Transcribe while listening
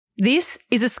This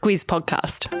is a Squiz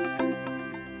podcast.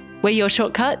 We're your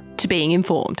shortcut to being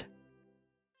informed.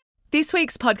 This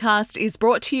week's podcast is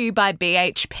brought to you by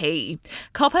BHP.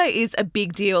 Copper is a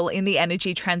big deal in the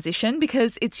energy transition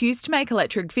because it's used to make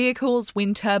electric vehicles,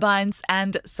 wind turbines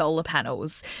and solar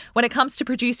panels. When it comes to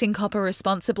producing copper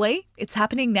responsibly, it's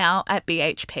happening now at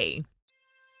BHP.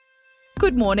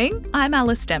 Good morning, I'm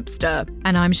Alice Dempster.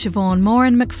 And I'm Siobhan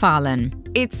Moran-McFarlane.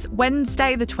 It's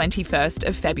Wednesday the 21st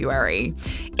of February.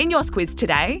 In your Squiz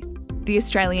today, the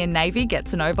Australian Navy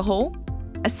gets an overhaul,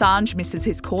 Assange misses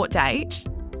his court date,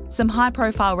 some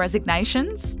high-profile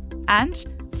resignations, and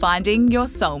finding your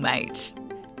soulmate.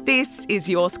 This is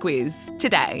your Squiz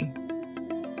today.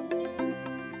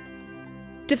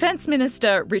 Defence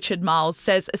Minister Richard Marles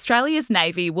says Australia's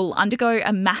Navy will undergo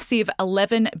a massive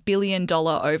 $11 billion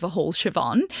overhaul,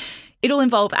 Siobhan. It'll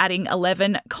involve adding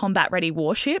 11 combat-ready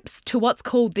warships to what's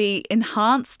called the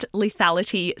Enhanced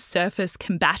Lethality Surface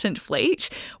Combatant Fleet,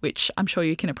 which I'm sure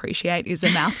you can appreciate is a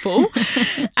mouthful.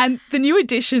 And the new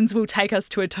additions will take us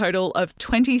to a total of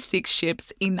 26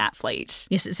 ships in that fleet.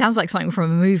 Yes, it sounds like something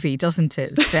from a movie, doesn't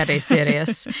it? It's very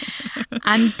serious.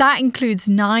 And that includes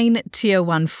 9 Tier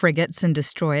 1 frigates and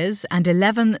destroyers and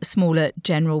 11 smaller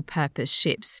general-purpose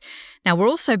ships. Now, we'll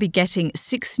also be getting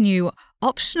 6 new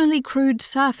optionally crewed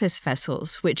surface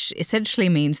vessels, which essentially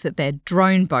means that they're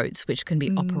drone boats which can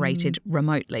be operated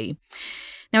remotely.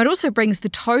 Now, it also brings the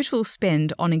total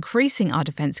spend on increasing our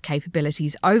defence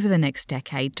capabilities over the next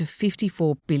decade to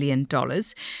 $54 billion,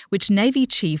 which Navy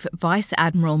Chief Vice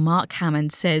Admiral Mark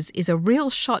Hammond says is a real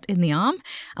shot in the arm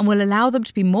and will allow them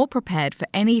to be more prepared for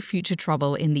any future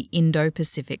trouble in the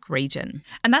Indo-Pacific region.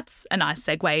 And that's a nice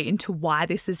segue into why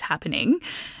this is happening.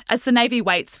 As the Navy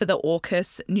waits for the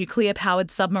AUKUS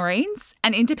nuclear-powered submarines,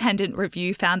 an independent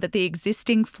review found that the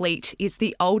existing fleet is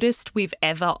the oldest we've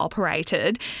ever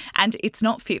operated, and it's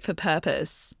not fit for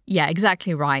purpose. Yeah,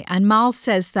 exactly right. And Marles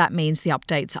says that means the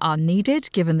updates are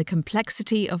needed given the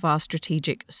complexity of our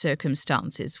strategic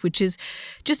circumstances, which is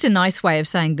just a nice way of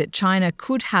saying that China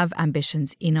could have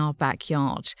ambitions in our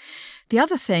backyard. The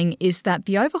other thing is that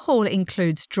the overhaul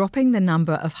includes dropping the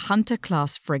number of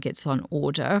Hunter-class frigates on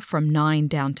order from 9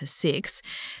 down to 6,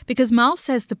 because Marles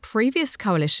says the previous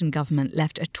coalition government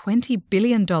left a $20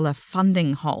 billion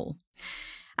funding hole.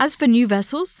 As for new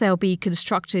vessels, they'll be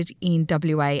constructed in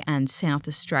WA and South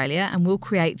Australia and will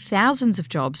create thousands of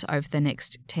jobs over the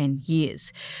next 10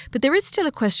 years. But there is still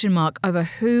a question mark over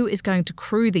who is going to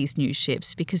crew these new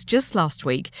ships, because just last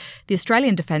week, the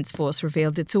Australian Defence Force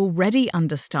revealed it's already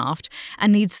understaffed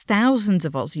and needs thousands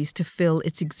of Aussies to fill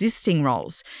its existing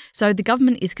roles. So the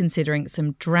government is considering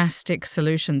some drastic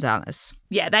solutions, Alice.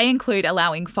 Yeah, they include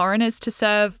allowing foreigners to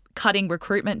serve, cutting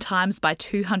recruitment times by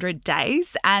 200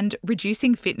 days and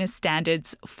reducing fitness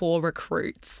standards for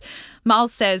recruits.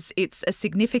 Marles says it's a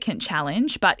significant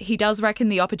challenge, but he does reckon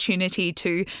the opportunity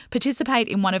to participate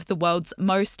in one of the world's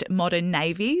most modern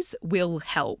navies will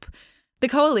help. The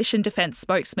Coalition Defence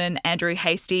spokesman Andrew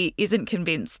Hastie isn't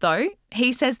convinced, though.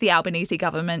 He says the Albanese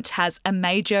government has a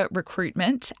major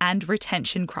recruitment and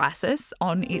retention crisis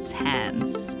on its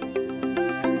hands.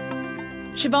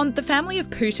 Siobhan, the family of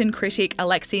Putin critic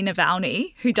Alexei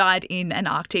Navalny, who died in an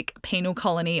Arctic penal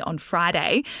colony on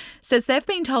Friday, says they've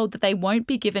been told that they won't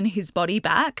be given his body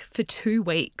back for 2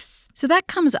 weeks. So that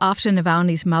comes after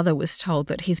Navalny's mother was told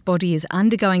that his body is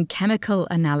undergoing chemical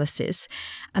analysis,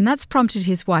 and that's prompted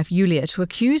his wife Yulia to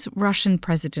accuse Russian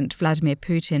President Vladimir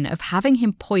Putin of having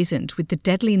him poisoned with the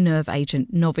deadly nerve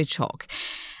agent Novichok.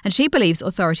 And she believes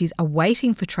authorities are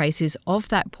waiting for traces of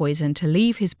that poison to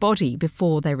leave his body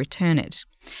before they return it.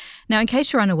 Now, in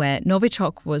case you're unaware,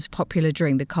 Novichok was popular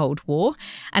during the Cold War,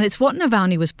 and it's what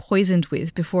Navalny was poisoned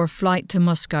with before a flight to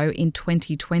Moscow in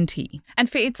 2020.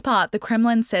 And for its part, the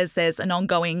Kremlin says there's an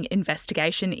ongoing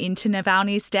investigation into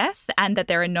Navalny's death and that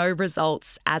there are no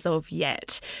results as of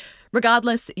yet.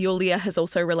 Regardless, Yulia has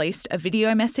also released a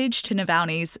video message to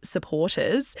Navalny's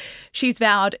supporters. She's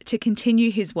vowed to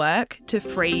continue his work to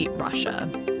free Russia.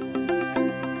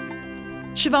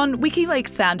 Siobhan,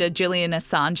 WikiLeaks founder Julian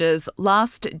Assange's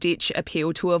last-ditch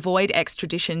appeal to avoid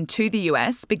extradition to the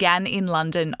US began in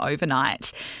London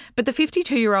overnight. But the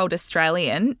 52-year-old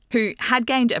Australian, who had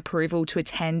gained approval to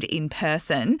attend in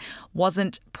person,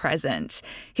 wasn't present.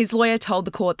 His lawyer told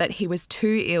the court that he was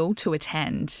too ill to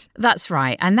attend. That's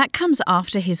right, and that comes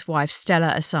after his wife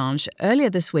Stella Assange earlier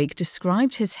this week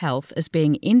described his health as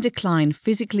being in decline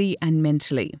physically and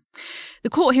mentally. The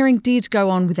court hearing did go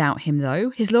on without him,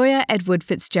 though. His lawyer, Edward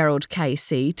Fitzgerald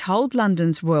KC, told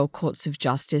London's Royal Courts of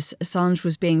Justice Assange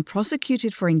was being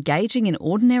prosecuted for engaging in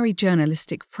ordinary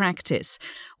journalistic practice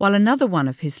while another one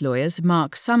of his lawyers,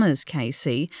 Mark Summers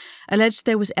KC, alleged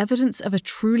there was evidence of a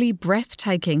truly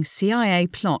breathtaking CIA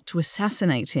plot to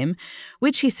assassinate him,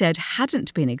 which he said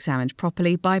hadn't been examined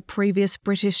properly by previous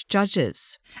British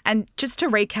judges. And just to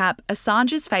recap,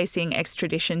 Assange is facing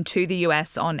extradition to the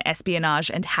US on espionage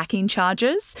and hacking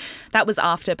charges. That was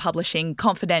after publishing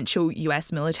confidential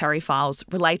US military files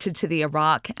related to the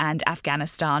Iraq and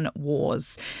Afghanistan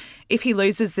wars. If he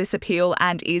loses this appeal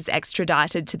and is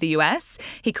extradited to the US,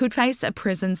 he could face a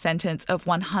prison sentence of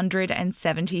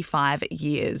 175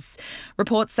 years.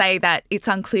 Reports say that it's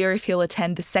unclear if he'll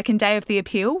attend the second day of the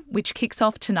appeal, which kicks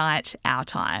off tonight, our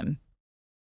time.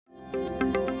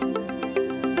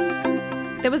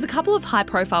 There was a couple of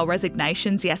high-profile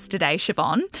resignations yesterday,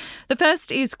 Siobhan. The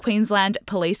first is Queensland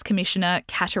Police Commissioner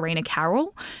Katarina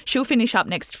Carroll. She'll finish up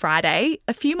next Friday,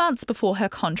 a few months before her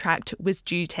contract was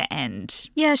due to end.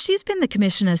 Yeah, she's been the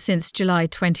commissioner since July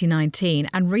 2019,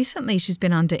 and recently she's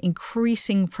been under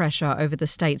increasing pressure over the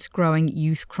state's growing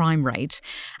youth crime rate.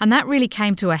 And that really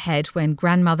came to a head when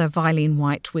grandmother Vilene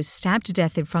White was stabbed to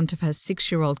death in front of her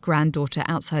 6-year-old granddaughter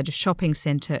outside a shopping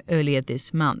centre earlier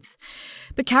this month.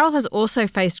 But Carroll has also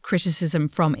faced criticism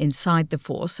from inside the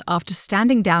force after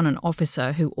standing down an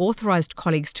officer who authorised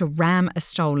colleagues to ram a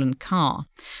stolen car.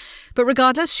 But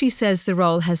regardless, she says the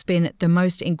role has been the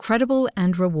most incredible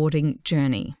and rewarding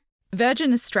journey.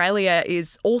 Virgin Australia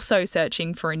is also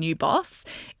searching for a new boss.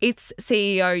 Its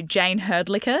CEO, Jane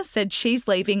Herdlicker, said she's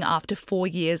leaving after 4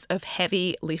 years of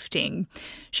heavy lifting.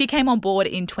 She came on board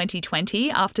in 2020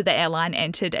 after the airline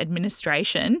entered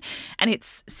administration, and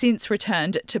it's since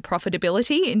returned to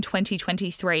profitability in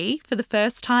 2023 for the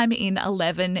first time in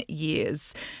 11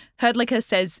 years. Herdlicker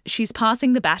says she's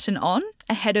passing the baton on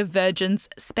ahead of Virgin's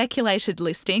speculated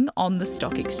listing on the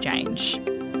stock exchange.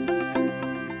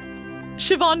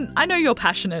 Siobhan, I know you're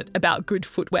passionate about good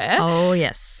footwear. Oh,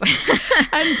 yes.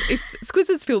 And if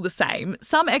Squizzers feel the same,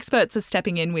 some experts are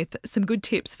stepping in with some good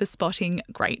tips for spotting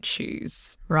great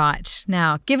shoes. Right.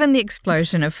 Now, given the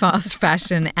explosion of fast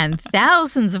fashion and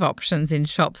thousands of options in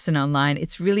shops and online,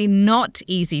 it's really not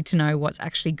easy to know what's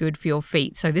actually good for your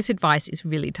feet. So this advice is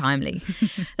really timely.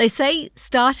 They say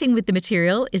starting with the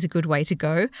material is a good way to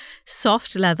go.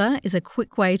 Soft leather is a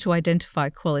quick way to identify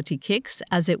quality kicks,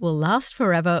 as it will last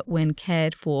forever when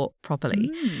cared for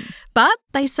properly. But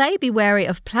they say be wary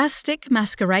of plastic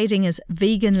masquerading as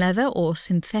vegan leather or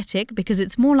synthetic, because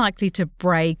it's more likely to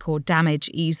break or damage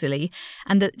easily,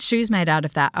 and the shoes made out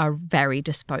of that are very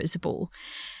disposable.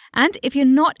 And if you're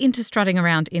not into strutting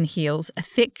around in heels, a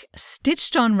thick,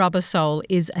 stitched-on rubber sole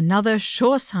is another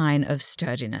sure sign of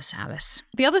sturdiness, Alice.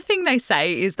 The other thing they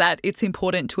say is that it's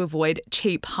important to avoid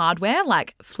cheap hardware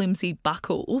like flimsy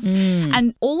buckles.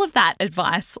 And all of that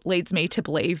advice leads me to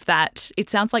believe that it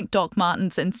sounds like Doc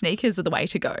Martens and sneakers are the way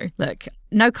to go. Look,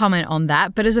 no comment on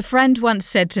that, but as a friend once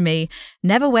said to me,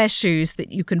 never wear shoes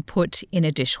that you can put in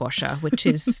a dishwasher, which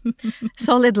is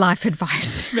solid life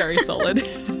advice. Very solid.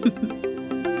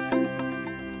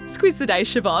 Quiz the day,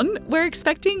 Siobhan. We're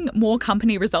expecting more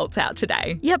company results out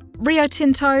today. Yep, Rio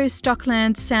Tinto,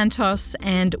 Stockland, Santos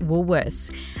and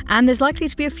Woolworths. And there's likely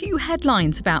to be a few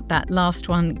headlines about that last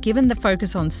one, given the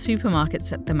focus on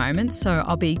supermarkets at the moment, so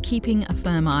I'll be keeping a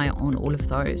firm eye on all of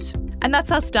those. And that's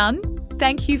us done.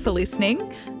 Thank you for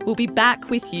listening. We'll be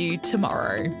back with you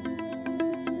tomorrow.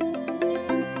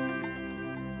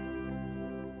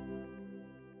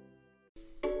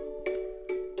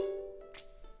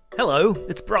 Hello,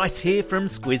 it's Bryce here from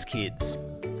Squiz Kids.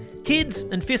 Kids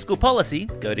and fiscal policy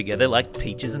go together like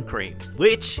peaches and cream,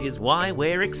 which is why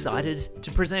we're excited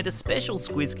to present a special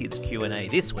Squiz Kids Q&A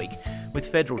this week with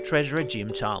Federal Treasurer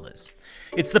Jim Chalmers.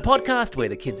 It's the podcast where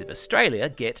the kids of Australia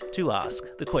get to ask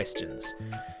the questions.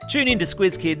 Tune in to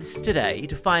Squiz Kids today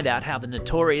to find out how the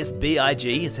notorious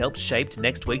BIG has helped shape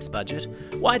next week's budget,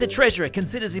 why the Treasurer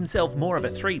considers himself more of a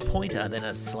three-pointer than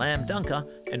a slam dunker,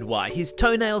 and why his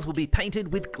toenails will be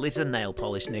painted with glitter nail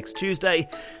polish next Tuesday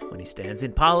when he stands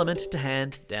in Parliament to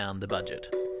hand down the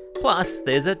budget. Plus,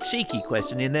 there's a cheeky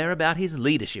question in there about his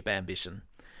leadership ambition.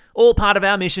 All part of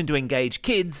our mission to engage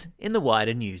kids in the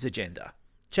wider news agenda.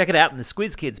 Check it out in the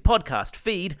Squiz Kids podcast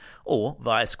feed or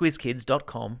via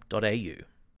squizkids.com.au.